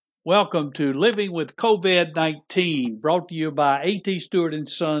Welcome to Living with COVID-19, brought to you by A.T. Stewart and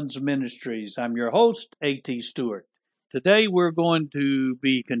Sons Ministries. I'm your host, A.T. Stewart. Today we're going to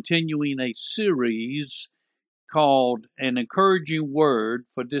be continuing a series called An Encouraging Word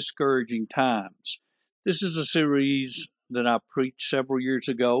for Discouraging Times. This is a series that I preached several years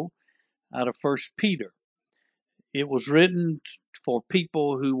ago out of 1 Peter. It was written for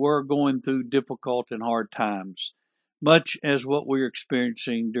people who were going through difficult and hard times, much as what we're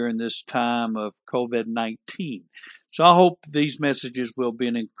experiencing during this time of COVID-19. So I hope these messages will be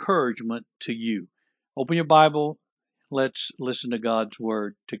an encouragement to you. Open your Bible. Let's listen to God's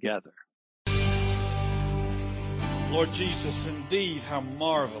Word together. Lord Jesus, indeed, how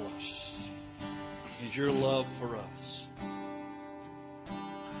marvelous is your love for us.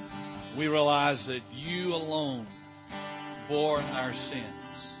 We realize that you alone bore our sins,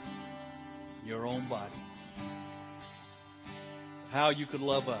 your own body. How you could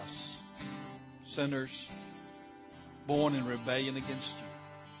love us, sinners, born in rebellion against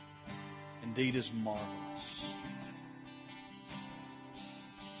you, indeed is marvelous.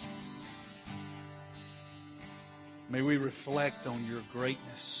 May we reflect on your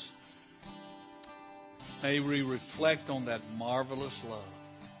greatness. May we reflect on that marvelous love,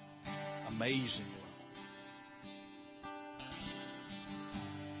 amazing love.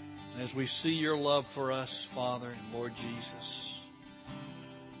 And as we see your love for us, Father and Lord Jesus,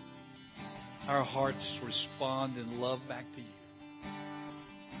 our hearts respond in love back to you.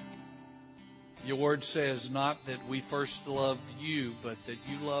 Your word says not that we first loved you, but that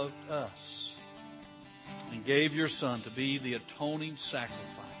you loved us and gave your Son to be the atoning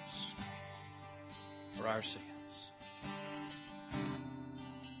sacrifice for our sins.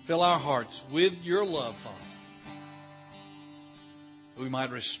 Fill our hearts with your love, Father, that we might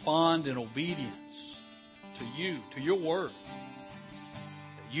respond in obedience to you, to your word,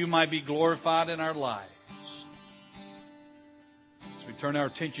 that you might be glorified in our lives. As we turn our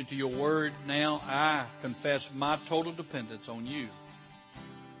attention to your word now, I confess my total dependence on you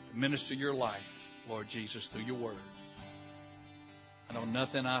to minister your life, Lord Jesus, through your word. I know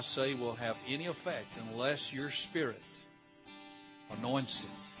nothing I say will have any effect unless your Spirit anoints it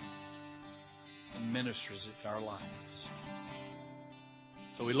and ministers it to our lives.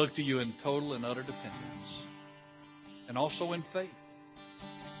 So we look to you in total and utter dependence, and also in faith,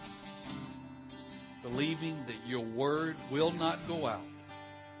 believing that your word will not go out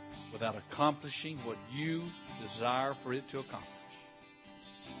without accomplishing what you desire for it to accomplish.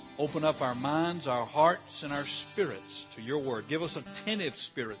 Open up our minds, our hearts, and our spirits to your word. Give us attentive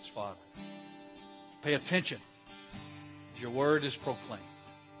spirits, Father. Pay attention as your word is proclaimed.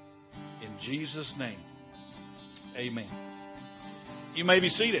 In Jesus' name, amen. You may be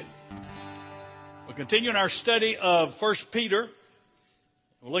seated. We're continuing our study of 1 Peter.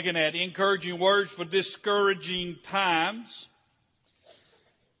 We're looking at encouraging words for discouraging times.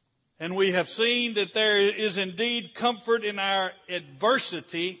 And we have seen that there is indeed comfort in our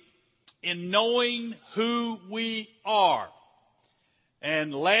adversity in knowing who we are.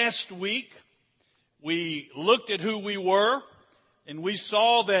 And last week, we looked at who we were, and we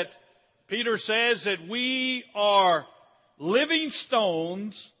saw that Peter says that we are living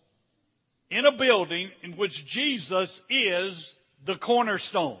stones in a building in which Jesus is the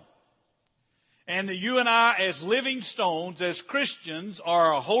cornerstone. And that you and I, as living stones, as Christians,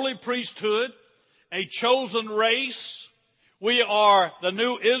 are a holy priesthood, a chosen race. We are the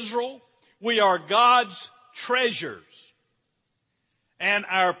new Israel. We are God's treasures. And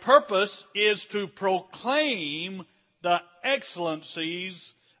our purpose is to proclaim the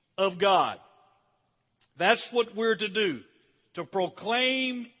excellencies of God. That's what we're to do, to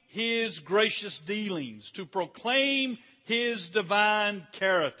proclaim His gracious dealings, to proclaim His divine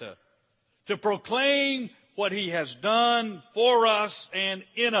character, to proclaim what He has done for us and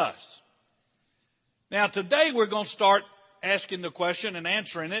in us. Now, today we're going to start asking the question and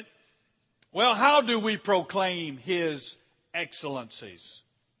answering it. Well, how do we proclaim His excellencies?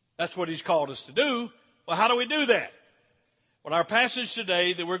 That's what He's called us to do. Well, how do we do that? Well, our passage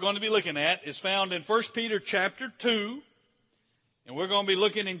today that we're going to be looking at is found in 1 Peter chapter 2. And we're going to be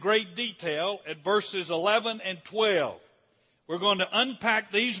looking in great detail at verses 11 and 12. We're going to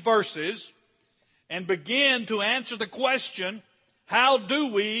unpack these verses and begin to answer the question, how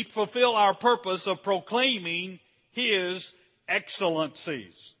do we fulfill our purpose of proclaiming His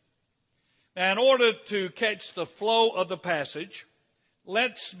excellencies? Now, in order to catch the flow of the passage,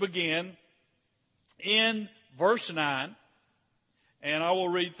 let's begin in verse 9, and I will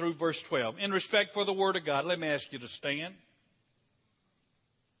read through verse 12. In respect for the Word of God, let me ask you to stand.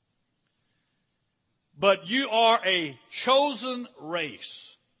 But you are a chosen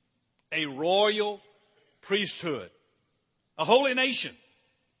race, a royal priesthood, a holy nation,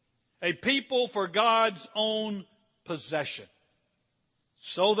 a people for God's own possession,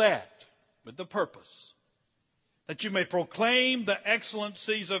 so that, with the purpose, that you may proclaim the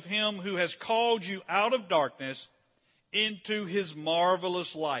excellencies of him who has called you out of darkness into his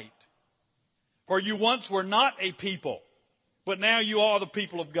marvelous light. For you once were not a people, but now you are the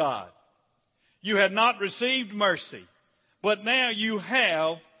people of God. You had not received mercy, but now you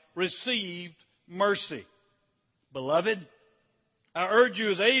have received mercy. Beloved, I urge you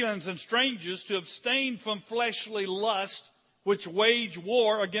as aliens and strangers to abstain from fleshly lust, which wage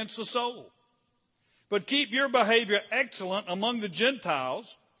war against the soul. But keep your behavior excellent among the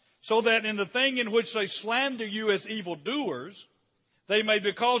Gentiles, so that in the thing in which they slander you as evildoers, they may,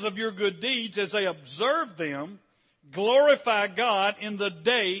 because of your good deeds, as they observe them, glorify God in the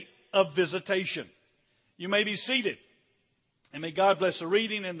day of visitation. You may be seated. And may God bless the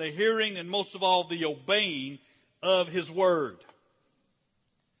reading and the hearing and most of all the obeying of his word.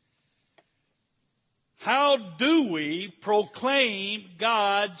 How do we proclaim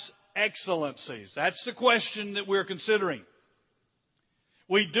God's excellencies? That's the question that we're considering.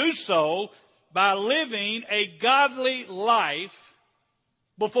 We do so by living a godly life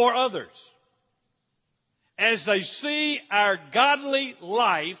before others. As they see our godly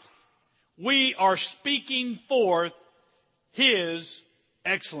life, we are speaking forth his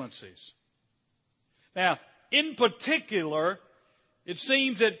excellencies. Now, in particular, it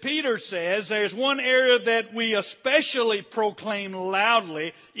seems that Peter says there's one area that we especially proclaim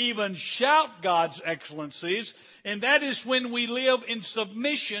loudly, even shout God's excellencies, and that is when we live in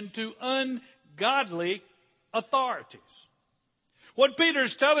submission to ungodly authorities. What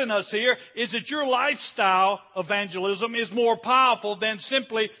Peter's telling us here is that your lifestyle evangelism is more powerful than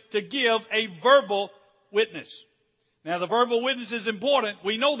simply to give a verbal witness. Now, the verbal witness is important.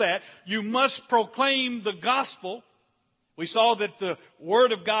 We know that. You must proclaim the gospel. We saw that the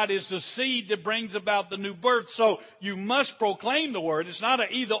word of God is the seed that brings about the new birth. So you must proclaim the word. It's not an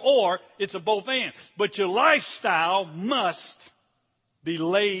either or, it's a both and. But your lifestyle must be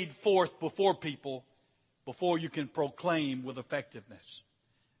laid forth before people before you can proclaim with effectiveness.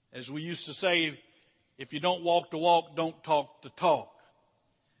 As we used to say, if you don't walk the walk, don't talk the talk.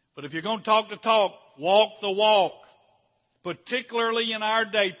 But if you're going to talk the talk, walk the walk. Particularly in our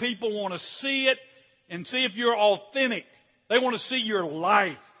day, people want to see it and see if you're authentic. They want to see your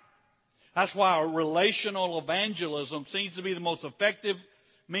life. That's why relational evangelism seems to be the most effective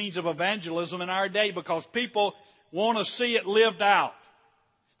means of evangelism in our day, because people want to see it lived out.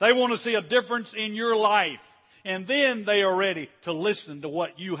 They want to see a difference in your life. And then they are ready to listen to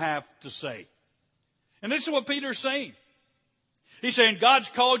what you have to say. And this is what Peter's saying. He's saying God's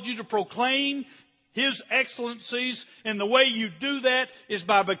called you to proclaim his excellencies, and the way you do that is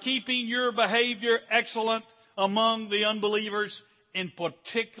by keeping your behavior excellent among the unbelievers, and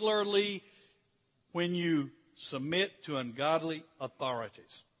particularly when you submit to ungodly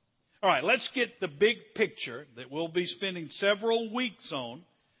authorities. All right, let's get the big picture that we'll be spending several weeks on.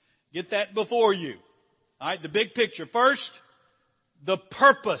 Get that before you. All right, the big picture. First, the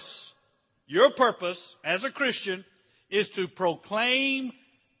purpose. Your purpose as a Christian is to proclaim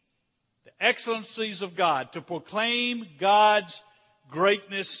the excellencies of God, to proclaim God's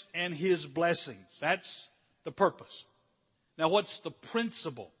greatness and his blessings. That's the purpose. Now, what's the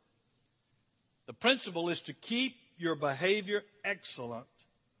principle? The principle is to keep your behavior excellent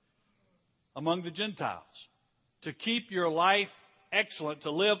among the Gentiles, to keep your life excellent,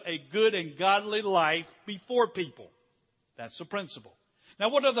 to live a good and godly life before people. That's the principle. Now,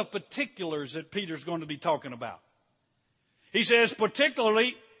 what are the particulars that Peter's going to be talking about? He says,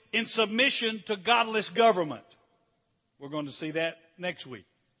 particularly in submission to godless government. We're going to see that next week.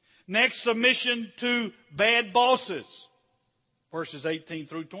 Next, submission to bad bosses, verses 18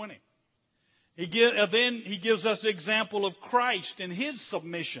 through 20. Then he gives us the example of Christ and his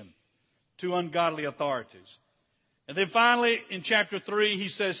submission to ungodly authorities. And then finally, in chapter 3, he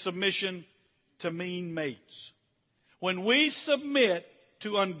says submission to mean mates. When we submit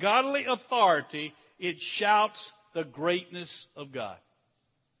to ungodly authority, it shouts the greatness of God.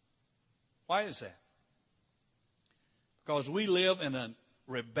 Why is that? Because we live in a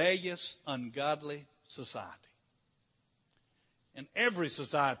rebellious, ungodly society. And every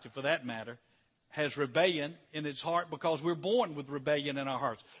society, for that matter, has rebellion in its heart because we're born with rebellion in our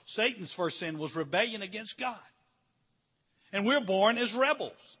hearts. Satan's first sin was rebellion against God. And we're born as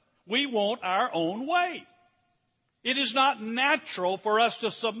rebels. We want our own way. It is not natural for us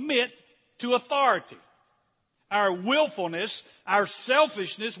to submit to authority. Our willfulness, our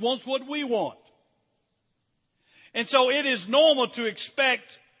selfishness wants what we want. And so it is normal to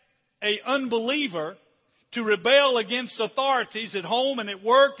expect an unbeliever to rebel against authorities at home and at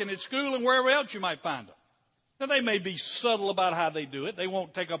work and at school and wherever else you might find them. Now, they may be subtle about how they do it. They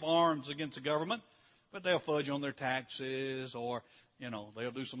won't take up arms against the government, but they'll fudge on their taxes, or,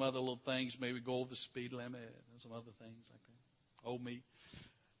 they'll do some other little things, maybe go over the speed limit and some other things like that. Oh, me.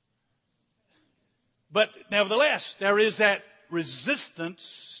 But nevertheless, there is that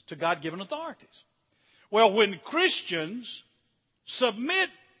resistance to God-given authorities. Well, when Christians submit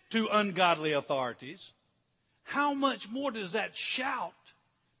to ungodly authorities, how much more does that shout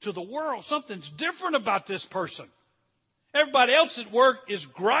to the world? Something's different about this person. Everybody else at work is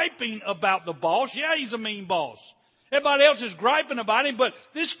griping about the boss. Yeah, he's a mean boss. Everybody else is griping about him, but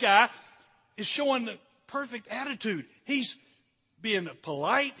this guy is showing the perfect attitude. He's being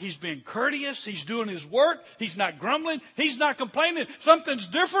polite. He's being courteous. He's doing his work. He's not grumbling. He's not complaining. Something's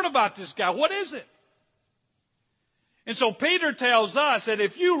different about this guy. What is it? And so Peter tells us that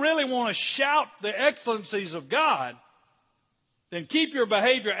if you really want to shout the excellencies of God, then keep your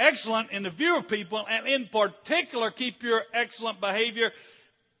behavior excellent in the view of people, and in particular, keep your excellent behavior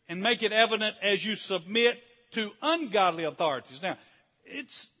and make it evident as you submit to ungodly authorities. Now,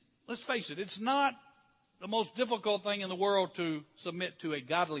 let's face it, it's not the most difficult thing in the world to submit to a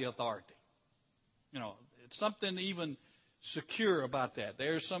godly authority. It's something even secure about that.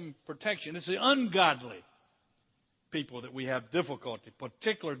 There's some protection. It's the ungodly people that we have difficulty,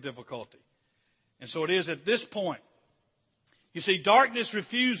 particular difficulty. And so it is at this point. You see, darkness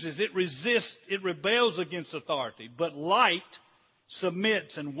refuses, it resists, it rebels against authority. But light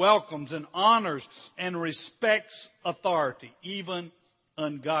submits and welcomes and honors and respects authority, even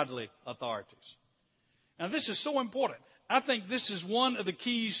ungodly authorities. Now, this is so important. I think this is one of the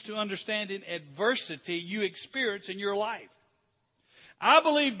keys to understanding adversity you experience in your life. I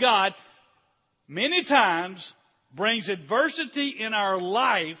believe God many times brings adversity in our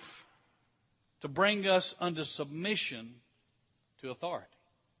life to bring us under submission to authority.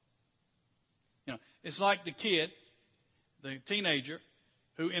 It's like the kid, the teenager,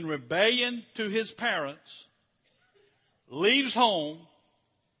 who in rebellion to his parents leaves home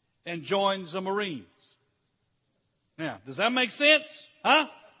and joins the Marines. Now, does that make sense? Huh?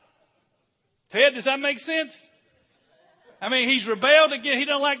 Ted, does that make sense? I mean, he's rebelled again. He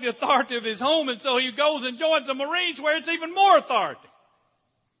doesn't like the authority of his home, and so he goes and joins the Marines where it's even more authority.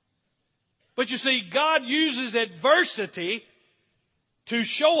 But you see, God uses adversity to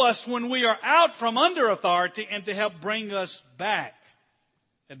show us when we are out from under authority and to help bring us back.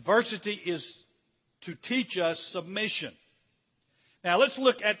 Adversity is to teach us submission. Now, let's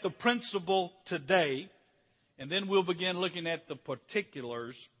look at the principle today, and then we'll begin looking at the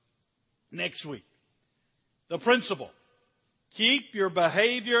particulars next week. The principle: keep your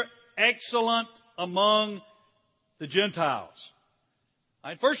behavior excellent among the Gentiles. All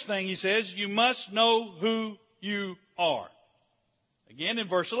right, first thing he says, you must know who you are. Again, in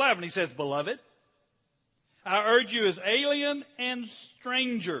verse 11, he says, Beloved, I urge you as aliens and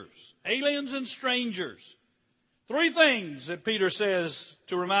strangers. Three things that Peter says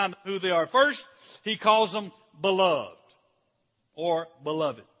to remind who they are. First, he calls them beloved or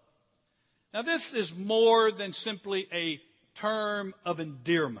beloved. Now, this is more than simply a term of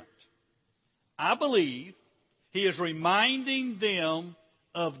endearment. I believe he is reminding them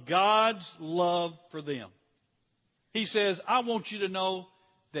of God's love for them. He says, I want you to know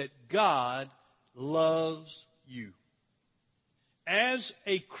that God loves you. As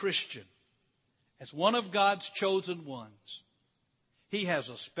a Christian, as one of God's chosen ones, he has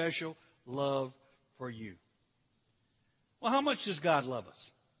a special love for you. Well, how much does God love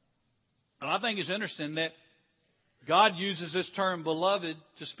us? Well, I think it's interesting that God uses this term beloved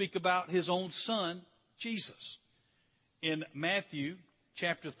to speak about his own son, Jesus. In Matthew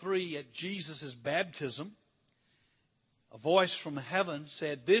chapter 3, at Jesus' baptism, a voice from heaven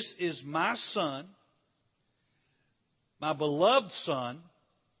said, This is my son, my beloved son,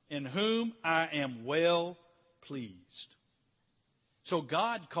 in whom I am well pleased. So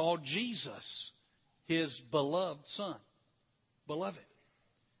God called Jesus his beloved son. Beloved.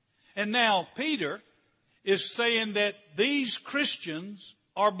 And now Peter is saying that these Christians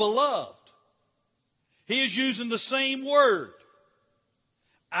are beloved. He is using the same word.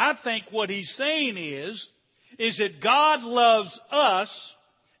 I think what he's saying is that God loves us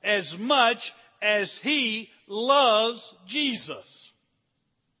as much as he loves Jesus.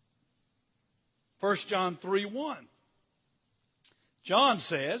 1 John 3:1. John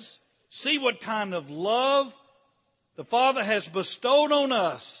says, See what kind of love the Father has bestowed on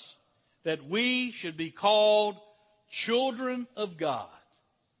us, that we should be called children of God.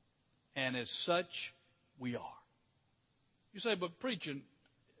 And as such, we are. You say, but preacher,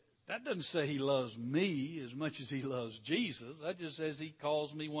 That doesn't say he loves me as much as he loves Jesus. That just says he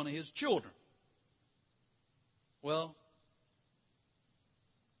calls me one of his children. Well,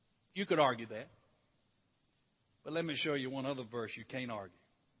 you could argue that. But let me show you one other verse you can't argue.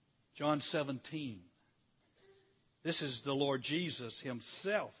 John 17. This is the Lord Jesus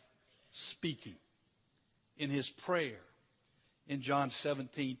himself speaking in his prayer in John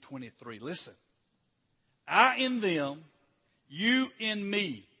 17:23. Listen. I in them, you in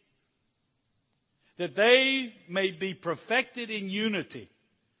me, that they may be perfected in unity,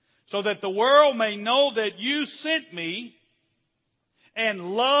 so that the world may know that you sent me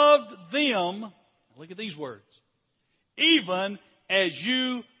and loved them, look at these words, even as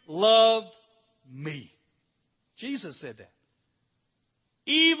you loved me. Jesus said that.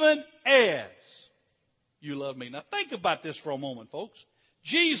 Even as you love me. Now think about this for a moment, folks.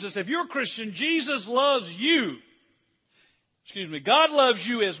 Jesus, if you're a Christian, Jesus loves you. God loves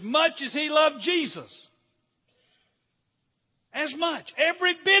you as much as he loved Jesus. As much.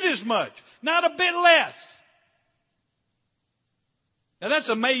 Every bit as much. Not a bit less. Now that's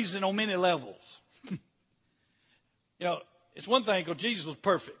amazing on many levels. It's one thing because Jesus was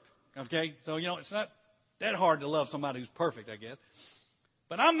perfect. Okay? So, it's not that hard to love somebody who's perfect, I guess.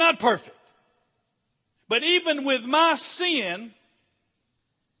 But I'm not perfect. But even with my sin,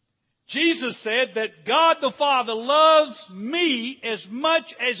 Jesus said that God the Father loves me as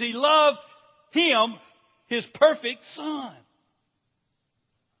much as he loved him, his perfect Son.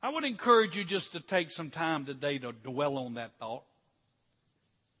 I would encourage you just to take some time today to dwell on that thought.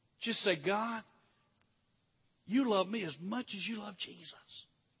 Just say, God, you love me as much as you love Jesus.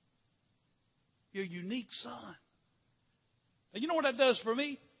 Your unique Son. And you know what that does for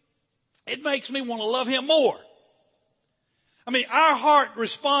me? It makes me want to love him more. Our heart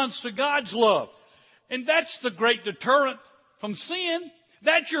responds to God's love. And that's the great deterrent from sin.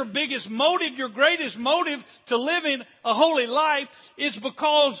 That's your biggest motive, your greatest motive to living a holy life is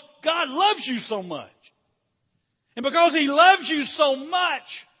because God loves you so much. And because he loves you so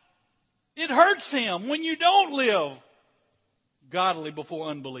much, it hurts him when you don't live godly before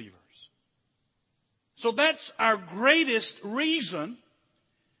unbelievers. So that's our greatest reason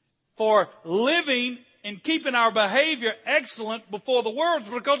for living and keeping our behavior excellent before the world,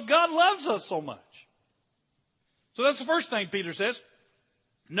 because God loves us so much. So that's the first thing Peter says.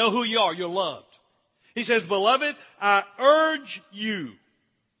 Know who you are. You're loved. He says, beloved, I urge you.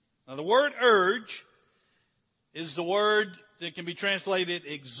 Now the word urge is the word that can be translated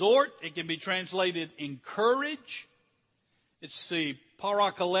exhort. It can be translated encourage. It's the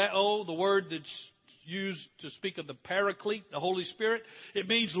parakaleo, the word that's used to speak of the Paraclete, the Holy Spirit. It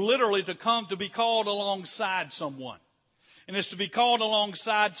means literally to be called alongside someone. And it's to be called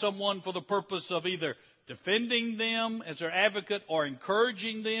alongside someone for the purpose of either defending them as their advocate, or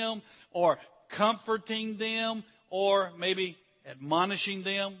encouraging them, or comforting them, or maybe admonishing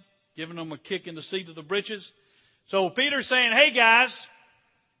them, giving them a kick in the seat of the britches. So Peter's saying, hey guys,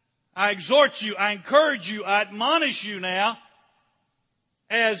 I exhort you, I encourage you, I admonish you now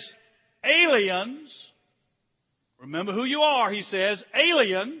as aliens. Remember who you are, he says,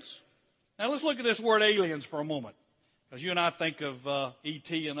 aliens. Now let's look at this word aliens for a moment, because you and I think of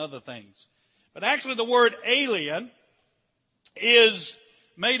E.T. and other things. But actually the word alien is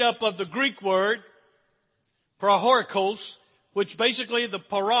made up of the Greek word parahorikos, which basically the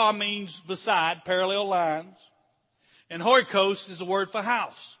para means beside, parallel lines. And horikos is the word for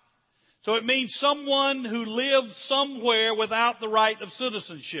house. So it means someone who lives somewhere without the right of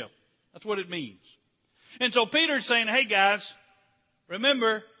citizenship. That's what it means. And so Peter's saying, hey guys,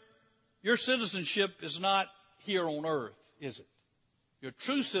 remember, your citizenship is not here on earth, is it? Your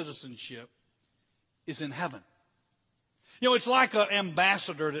true citizenship is in heaven. It's like an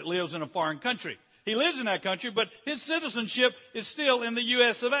ambassador that lives in a foreign country. He lives in that country, but his citizenship is still in the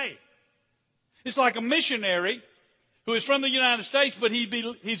U.S. of A. It's like a missionary who is from the United States, but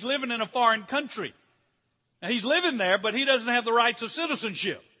he's living in a foreign country. Now, he's living there, but he doesn't have the rights of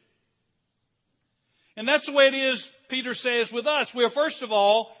citizenship. And that's the way it is, Peter says, with us. We are, first of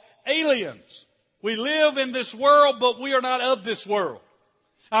all, aliens. We live in this world, but we are not of this world.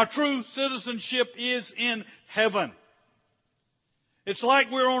 Our true citizenship is in heaven. It's like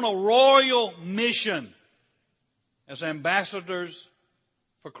we're on a royal mission as ambassadors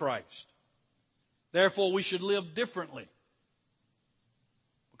for Christ. Therefore, we should live differently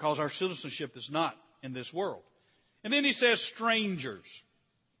because our citizenship is not in this world. And then he says strangers.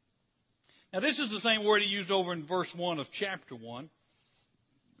 Now, this is the same word he used over in verse 1 of chapter 1.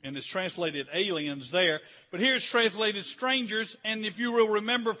 And it's translated aliens there. But here it's translated strangers. And if you will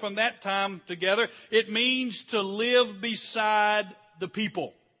remember from that time together, it means to live beside the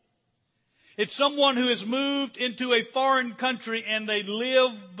people. It's someone who has moved into a foreign country and they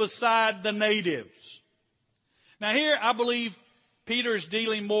live beside the natives. Now here, I believe Peter is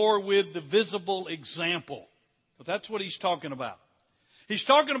dealing more with the visible example. But that's what he's talking about. He's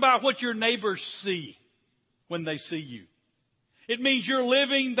talking about what your neighbors see when they see you. It means you're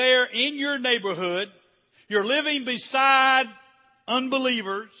living there in your neighborhood. You're living beside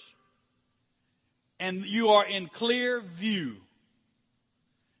unbelievers. And you are in clear view.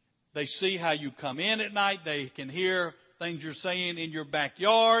 They see how you come in at night. They can hear things you're saying in your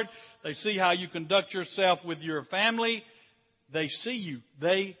backyard. They see how you conduct yourself with your family. They see you.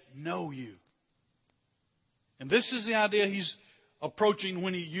 They know you. And this is the idea he's approaching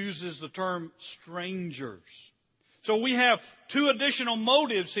when he uses the term strangers. So we have two additional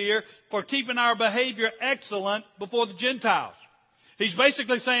motives here for keeping our behavior excellent before the Gentiles. He's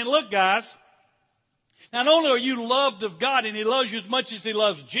basically saying, look, guys, not only are you loved of God and he loves you as much as he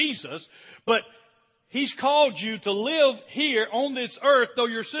loves Jesus, but he's called you to live here on this earth, though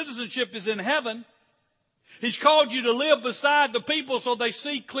your citizenship is in heaven. He's called you to live beside the people so they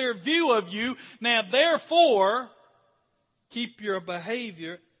see clear view of you. Now, therefore, keep your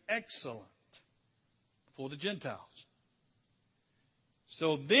behavior excellent before the Gentiles.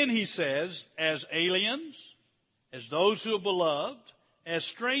 So then he says, as aliens, as those who are beloved, as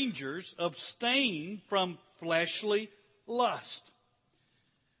strangers, abstain from fleshly lust.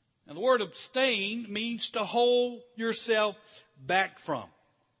 Now, the word abstain means to hold yourself back from.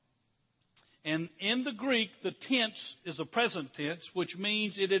 And in the Greek, the tense is a present tense, which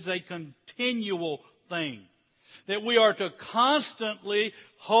means it is a continual thing. That we are to constantly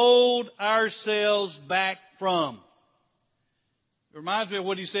hold ourselves back from. It reminds me of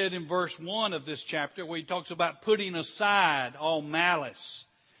what he said in verse 1 of this chapter, where he talks about putting aside all malice,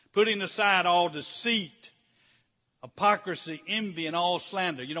 putting aside all deceit, hypocrisy, envy, and all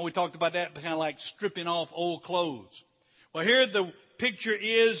slander. You know, we talked about that kind of like stripping off old clothes. Well, here the picture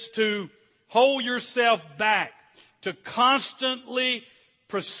is to hold yourself back, to constantly,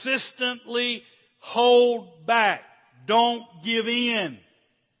 persistently hold back. Don't give in.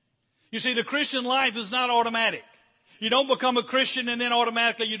 You see, the Christian life is not automatic. You don't become a Christian and then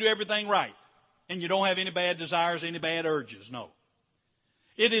automatically you do everything right. And you don't have any bad desires, any bad urges. No.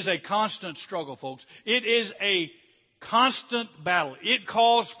 It is a constant struggle, folks. It is a constant battle. It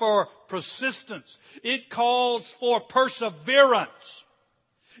calls for persistence. It calls for perseverance.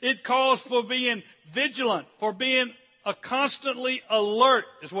 It calls for being vigilant, for being constantly alert,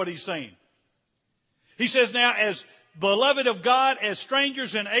 is what he's saying. He says now, as beloved of God, as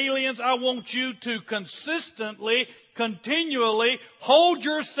strangers and aliens, I want you to consistently, continually hold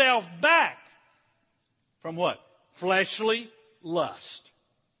yourself back from what? Fleshly lust.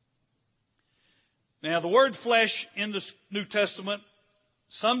 Now, the word flesh in the New Testament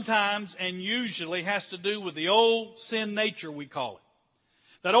sometimes and usually has to do with the old sin nature, we call it.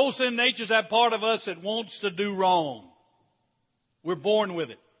 That old sin nature is that part of us that wants to do wrong. We're born with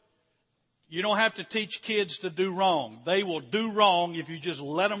it. You don't have to teach kids to do wrong. They will do wrong if you just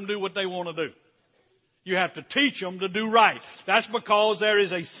let them do what they want to do. You have to teach them to do right. That's because there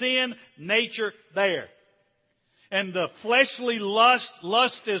is a sin nature there. And the fleshly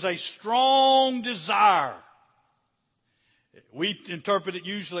lust is a strong desire. We interpret it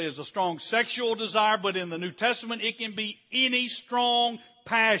usually as a strong sexual desire, but in the New Testament it can be any strong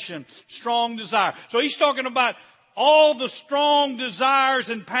passion, strong desire. So he's talking about all the strong desires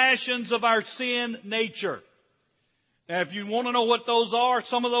and passions of our sin nature. Now, if you want to know what those are,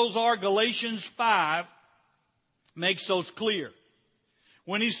 some of those are Galatians 5 makes those clear.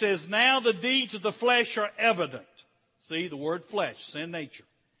 When he says, now the deeds of the flesh are evident. See, the word flesh, sin nature,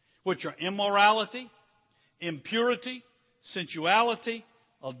 which are immorality, impurity, sensuality,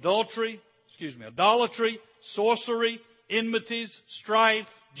 idolatry, sorcery, enmities,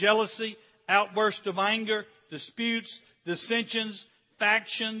 strife, jealousy, outbursts of anger, disputes, dissensions,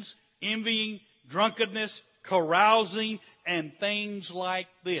 factions, envying, drunkenness, carousing, and things like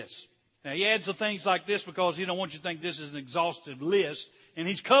this. Now, he adds the things like this because he don't want you to think this is an exhaustive list, and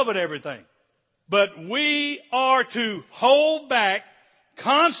he's covered everything. But we are to hold back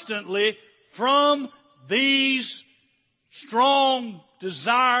constantly from these strong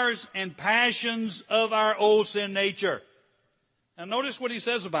desires and passions of our old sin nature. Now, notice what he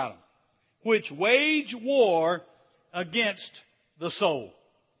says about them. Which wage war against the soul.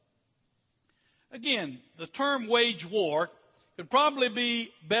 Again, the term wage war could probably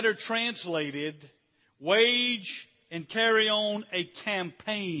be better translated wage and carry on a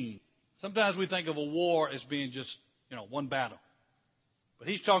campaign. Sometimes we think of a war as being just, one battle. But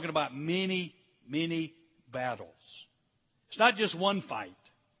he's talking about many, many battles. It's not just one fight.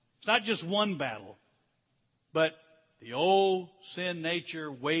 It's not just one battle, but the old sin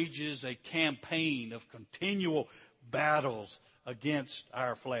nature wages a campaign of continual battles against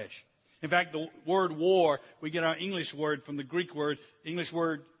our flesh. In fact, the word war, we get our English word from the Greek word, English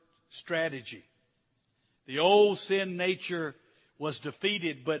word strategy. The old sin nature was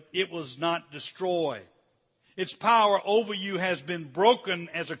defeated, but it was not destroyed. Its power over you has been broken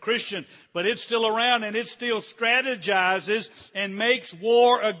as a Christian, but it's still around and it still strategizes and makes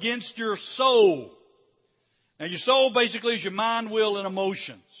war against your soul. Now, your soul basically is your mind, will, and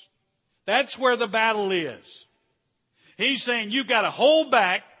emotions. That's where the battle is. He's saying you've got to hold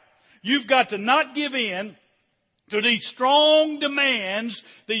back. You've got to not give in to these strong demands,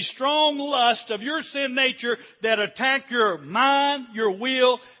 these strong lusts of your sin nature that attack your mind, your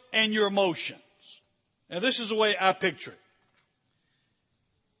will, and your emotions. Now, this is the way I picture it.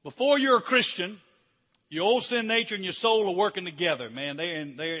 Before you're a Christian, your old sin nature and your soul are working together, man.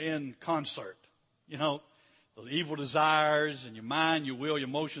 They're in concert. You know, the evil desires and your mind, your will, your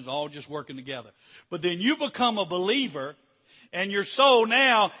emotions, all just working together. But then you become a believer, and your soul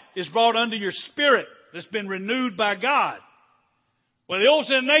now is brought under your spirit that's been renewed by God. Well, the old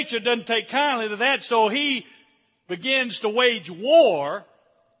sin nature doesn't take kindly to that, so he begins to wage war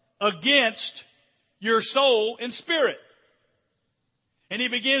against your soul and spirit. And he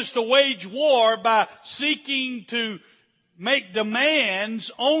begins to wage war by seeking to make demands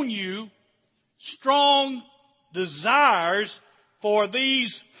on you, strong desires for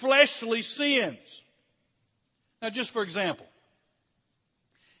these fleshly sins. Now, just for example,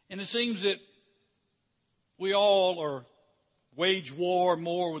 and it seems that we all are wage war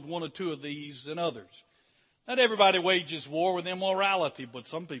more with one or two of these than others. Not everybody wages war with immorality, but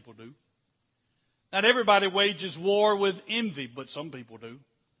some people do. Not everybody wages war with envy, but some people do.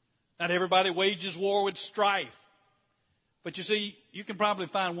 Not everybody wages war with strife. But you see, you can probably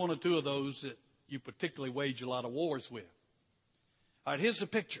find one or two of those that you particularly wage a lot of wars with. All right, here's the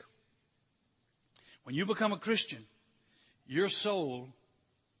picture. When you become a Christian, your soul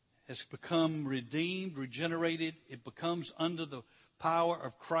has become redeemed, regenerated. It becomes under the power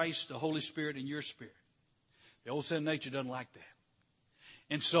of Christ, the Holy Spirit, in your spirit. The old sin nature doesn't like that.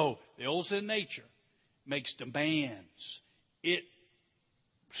 And so the old sin nature makes demands. It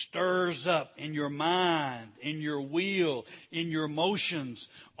stirs up in your mind, in your will, in your emotions,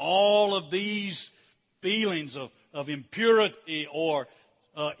 all of these feelings of impurity or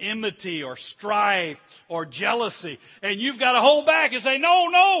enmity or strife or jealousy. And you've got to hold back and say,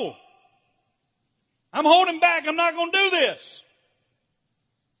 no, I'm holding back. I'm not going to do this.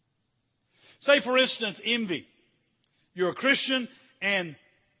 Say, for instance, envy. You're a Christian and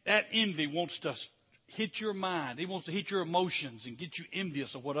that envy wants to hit your mind. It wants to hit your emotions and get you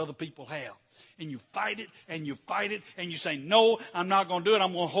envious of what other people have. And you fight it and you fight it and you say, no, I'm not going to do it.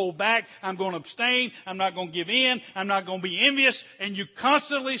 I'm going to hold back. I'm going to abstain. I'm not going to give in. I'm not going to be envious. And you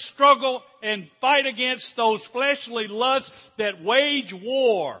constantly struggle and fight against those fleshly lusts that wage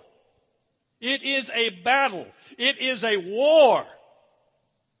war. It is a battle. It is a war.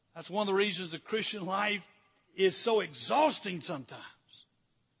 That's one of the reasons the Christian life is so exhausting sometimes.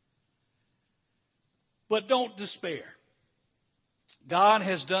 But don't despair. God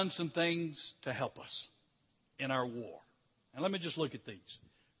has done some things to help us in our war. And let me just look at these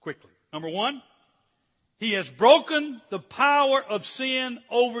quickly. Number one, He has broken the power of sin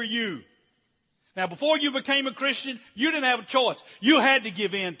over you. Now, before you became a Christian, you didn't have a choice. You had to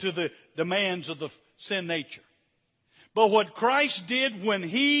give in to the demands of the sin nature. But what Christ did when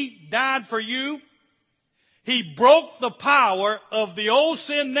He died for you, He broke the power of the old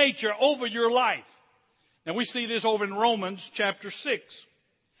sin nature over your life. Now, we see this over in Romans chapter 6.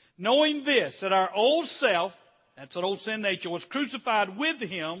 Knowing this, that our old self, that's an old sin nature, was crucified with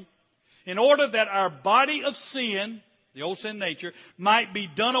Him in order that our body of sin, the old sin nature, might be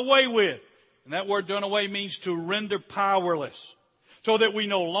done away with. And that word done away means to render powerless. So that we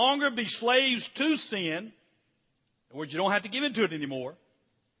no longer be slaves to sin. In other words, you don't have to give into it anymore.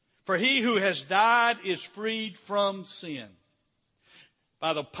 For he who has died is freed from sin.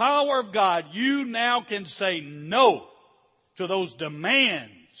 By the power of God, you now can say no to those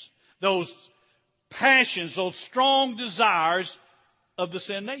demands, those passions, those strong desires of the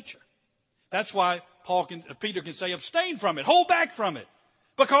sin nature. That's why Peter can say abstain from it, hold back from it.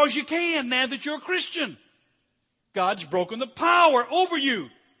 Because you can now that you're a Christian. God's broken the power over you.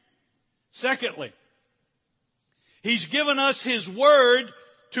 Secondly, He's given us His Word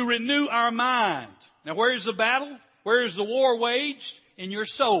to renew our mind. Now, where is the battle? Where is the war waged? In your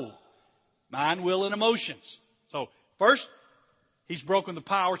soul. Mind, will, and emotions. So, first, He's broken the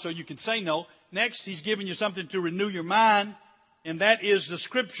power so you can say no. Next, He's given you something to renew your mind. and that is the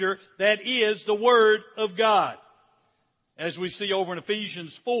Scripture, that is the Word of God. As we see over in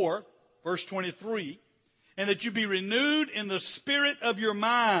Ephesians 4, verse 23, and that you be renewed in the spirit of your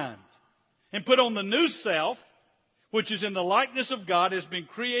mind, and put on the new self, which is in the likeness of God, has been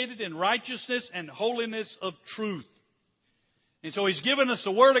created in righteousness and holiness of truth. And so He's given us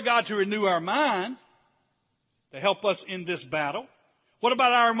the Word of God to renew our mind, to help us in this battle. What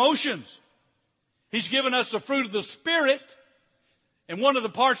about our emotions? He's given us the fruit of the Spirit, and one of the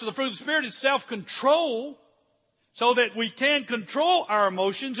parts of the fruit of the Spirit is self-control, so that we can control our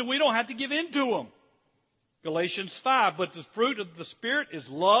emotions and we don't have to give in to them. Galatians 5, but the fruit of the Spirit is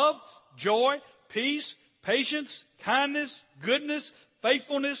love, joy, peace, patience, kindness, goodness,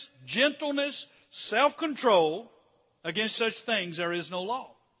 faithfulness, gentleness, self-control. Against such things there is no law.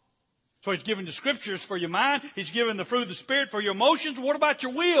 So He's given the Scriptures for your mind. He's given the fruit of the Spirit for your emotions. What about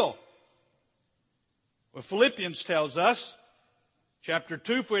your will? Well, Philippians tells us, chapter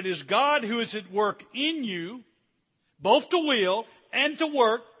 2, for it is God who is at work in you, both to will and to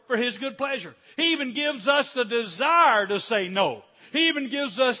work for His good pleasure. He even gives us the desire to say no. He even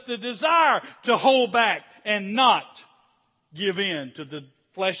gives us the desire to hold back and not give in to the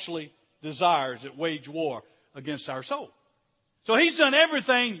fleshly desires that wage war against our soul. So He's done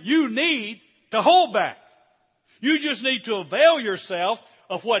everything you need to hold back. You just need to avail yourself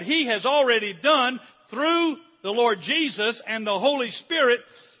of what He has already done through the Lord Jesus and the Holy Spirit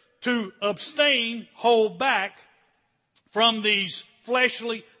to abstain, hold back from these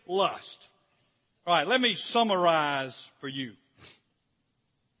fleshly lusts. All right, let me summarize for you.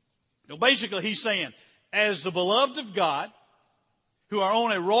 Basically, He's saying, as the beloved of God, who are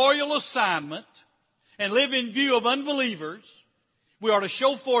on a royal assignment and live in view of unbelievers, we are to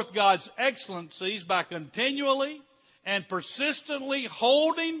show forth God's excellencies by continually and persistently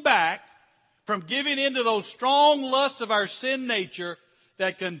holding back from giving into those strong lusts of our sin nature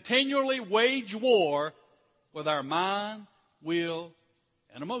that continually wage war with our mind, will,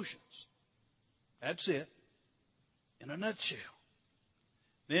 and emotions. That's it in a nutshell.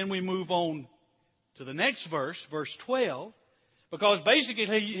 Then we move on to the next verse, verse 12, because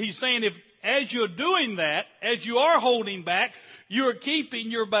basically He's saying if as you're doing that, as you are holding back, you're keeping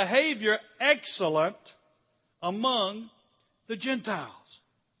your behavior excellent among the Gentiles.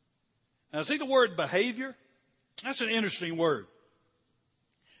 Now see the word behavior? That's an interesting word.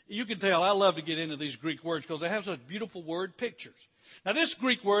 You can tell I love to get into these Greek words because they have such beautiful word pictures. Now this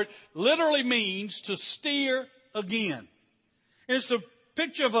Greek word literally means to steer again. It's a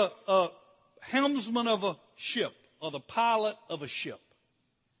picture of a helmsman of a ship or the pilot of a ship.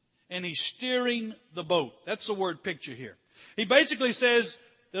 And he's steering the boat. That's the word picture here. He basically says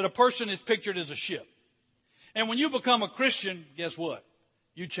that a person is pictured as a ship. And when you become a Christian, guess what?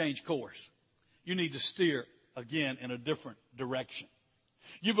 You change course. You need to steer again in a different direction.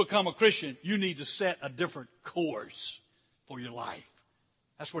 You become a Christian, you need to set a different course for your life.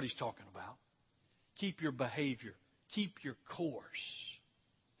 That's what He's talking about. Keep your behavior, keep your course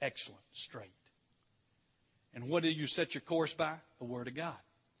excellent, straight. And what do you set your course by? The Word of God.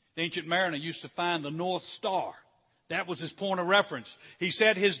 The ancient mariner used to find the North Star. That was his point of reference. He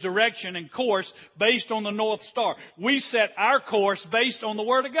set his direction and course based on the North Star. We set our course based on the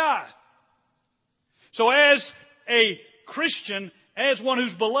Word of God. So as a Christian, as one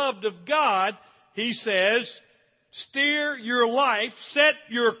who's beloved of God, he says, steer your life, set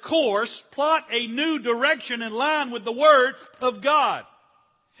your course, plot a new direction in line with the Word of God.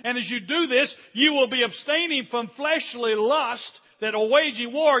 And as you do this, you will be abstaining from fleshly lust that are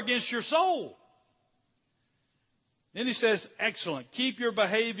waging war against your soul. Then he says, excellent. Keep your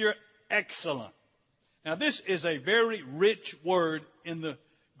behavior excellent. Now this is a very rich word in the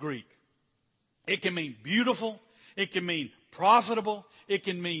Greek. It can mean beautiful. It can mean profitable. It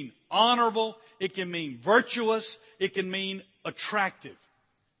can mean honorable. It can mean virtuous. It can mean attractive.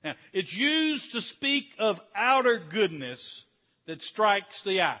 Now, it's used to speak of outer goodness that strikes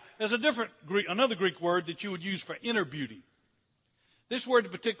the eye. There's another Greek word that you would use for inner beauty. This word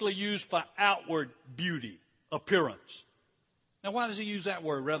is particularly used for outward beauty, appearance. Now, why does he use that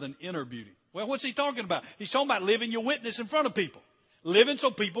word rather than inner beauty? Well, what's he talking about? He's talking about living your witness in front of people. Living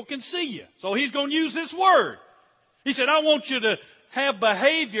so people can see you. So he's going to use this word. He said, I want you to have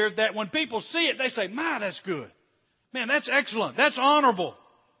behavior that when people see it, they say, my, that's good. Man, that's excellent. That's honorable.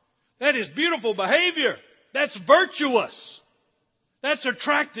 That is beautiful behavior. That's virtuous. That's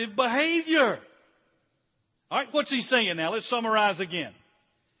attractive behavior. All right, what's he saying now? Let's summarize again.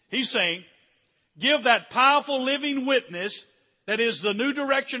 He's saying, give that powerful living witness that is the new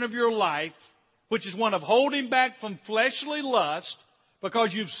direction of your life, which is one of holding back from fleshly lust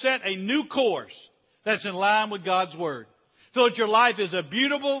because you've set a new course that's in line with God's Word. so that your life is a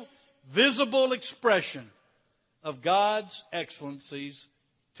beautiful, visible expression of God's excellencies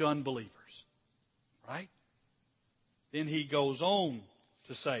to unbelievers. Right? Then he goes on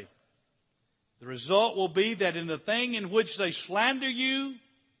to say, the result will be that in the thing in which they slander you,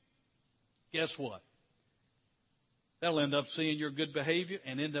 guess what? They'll end up seeing your good behavior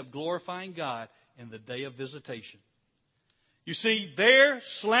and end up glorifying God in the day of visitation. You see, their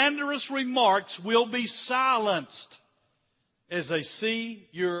slanderous remarks will be silenced as they see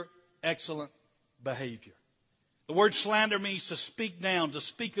your excellent behavior. The word slander means to speak down, to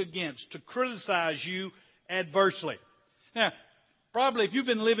speak against, to criticize you adversely. Now, probably if you've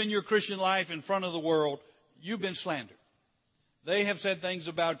been living your Christian life in front of the world, you've been slandered. They have said things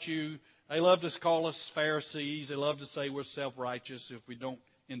about you. They love to call us Pharisees. They love to say we're self-righteous if we don't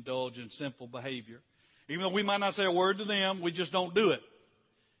indulge in sinful behavior. Even though we might not say a word to them, we just don't do it.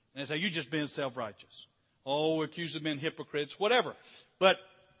 And they say, you're just being self-righteous. Oh, we're accused of being hypocrites, whatever. But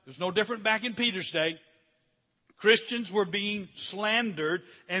it was no different back in Peter's day. Christians were being slandered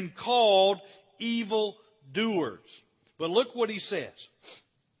and called evil doers. But look what he says.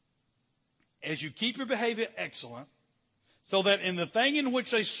 As you keep your behavior excellent, so that in the thing in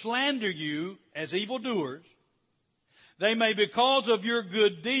which they slander you as evildoers, they may, because of your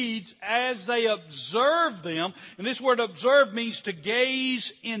good deeds, as they observe them, and this word observe means to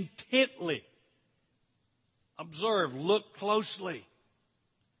gaze intently. Observe, look closely.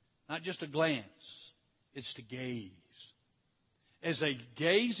 Not just a glance, it's to gaze. As they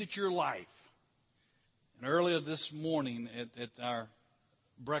gaze at your life. And earlier this morning at our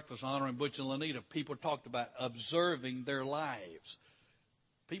breakfast honoring Butch and Lanita, people talked about observing their lives.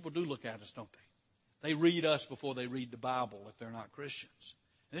 People do look at us, don't they? They read us before they read the Bible if they're not Christians.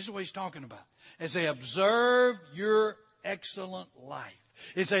 And this is what he's talking about. As they observe your excellent life,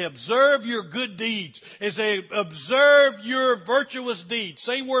 as they observe your good deeds, as they observe your virtuous deeds,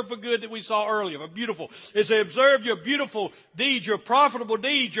 same word for good that we saw earlier, for beautiful, as they observe your beautiful deeds, your profitable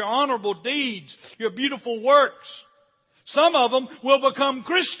deeds, your honorable deeds, your beautiful works, some of them will become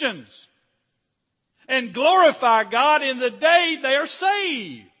Christians and glorify God in the day they are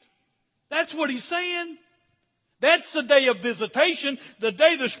saved. That's what he's saying. That's the day of visitation, the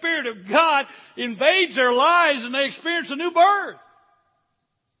day the Spirit of God invades their lives and they experience a new birth.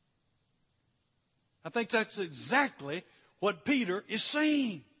 I think that's exactly what Peter is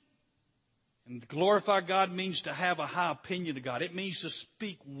saying. And to glorify God means to have a high opinion of God. It means to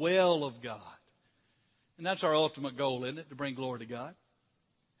speak well of God. And that's our ultimate goal, isn't it? To bring glory to God.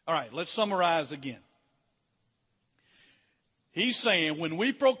 All right, let's summarize again. He's saying when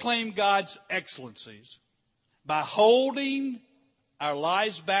we proclaim God's excellencies, by holding our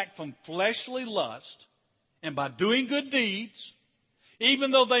lives back from fleshly lust and by doing good deeds,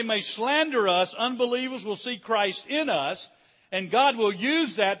 even though they may slander us, unbelievers will see Christ in us, and God will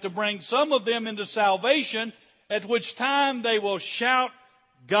use that to bring some of them into salvation, at which time they will shout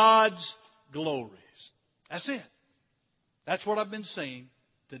God's glories. That's it. That's what I've been saying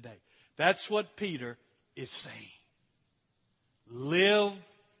today. That's what Peter is saying. Live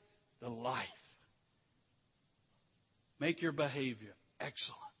the life. Make your behavior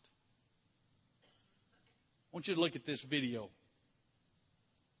excellent. I want you to look at this video.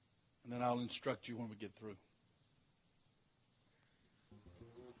 And then I'll instruct you when we get through.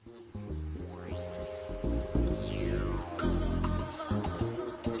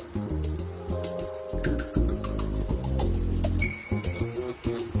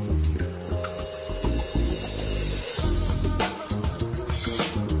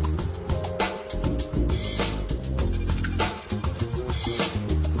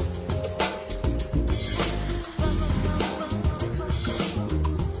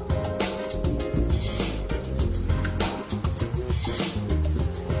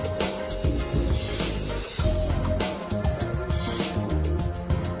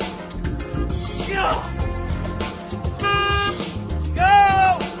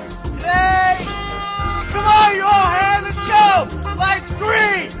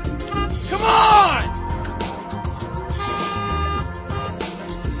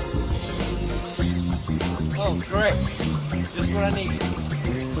 Oh, great. Just what I needed.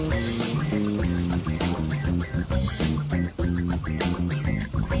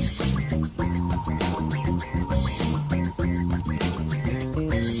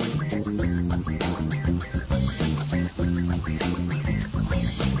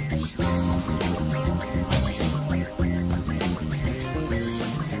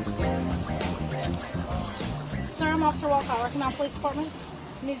 Sir, I'm Officer Walcott, Rockingham Police Department.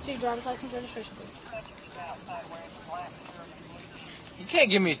 You need to see your driver's license registration, please. You can't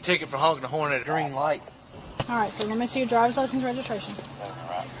give me a ticket for honking the horn at a green light. All right, so let me see your driver's license registration.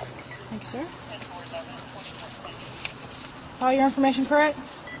 Thank you, sir. All your information correct?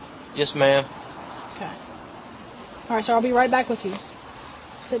 Yes, ma'am. Okay. All right, sir, I'll be right back with you.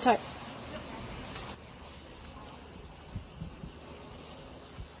 Sit tight.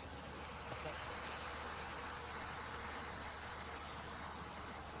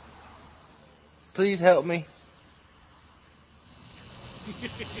 Please help me.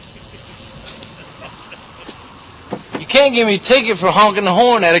 You can't give me a ticket for honking the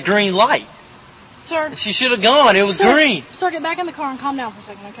horn at a green light. Sir. She should have gone. It was Sir, green. Sir, get back in the car and calm down for a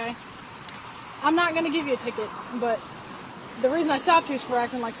second, okay? I'm not going to give you a ticket, but the reason I stopped you is for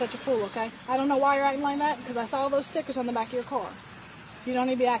acting like such a fool, okay? I don't know why you're acting like that, because I saw those stickers on the back of your car. You don't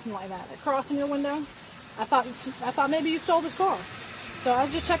need to be acting like that. That cross in your window, I thought maybe you stole this car. So I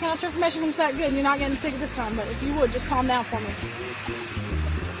was just checking out your information when it's that good, and you're not getting a ticket this time, but if you would, just calm down for me.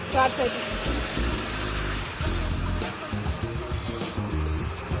 Drive safely.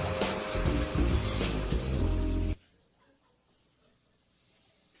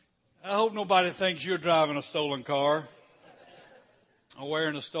 I hope nobody thinks you're driving a stolen car or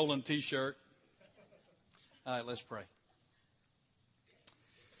wearing a stolen T-shirt. All right, let's pray.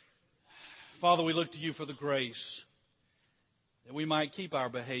 Father, we look to you for the grace that we might keep our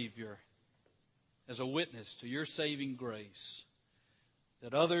behavior as a witness to your saving grace,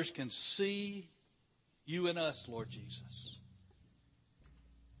 that others can see you in us, Lord Jesus,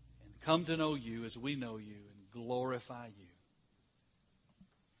 and come to know you as we know you and glorify you.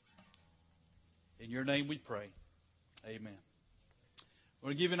 In your name we pray. Amen. We're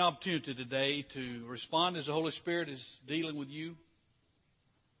going to give you an opportunity today to respond as the Holy Spirit is dealing with you.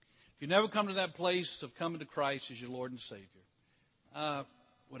 If you've never come to that place of coming to Christ as your Lord and Savior, I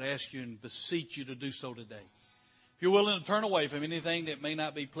would ask you and beseech you to do so today. If you're willing to turn away from anything that may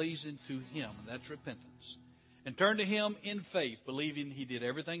not be pleasing to Him, and that's repentance, and turn to Him in faith, believing He did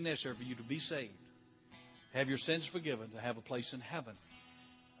everything necessary for you to be saved, have your sins forgiven, to have a place in heaven,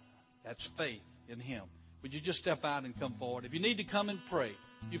 that's faith in Him. Would you just step out and come forward? If you need to come and pray,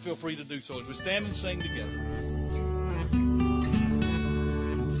 you feel free to do so as we stand and sing together.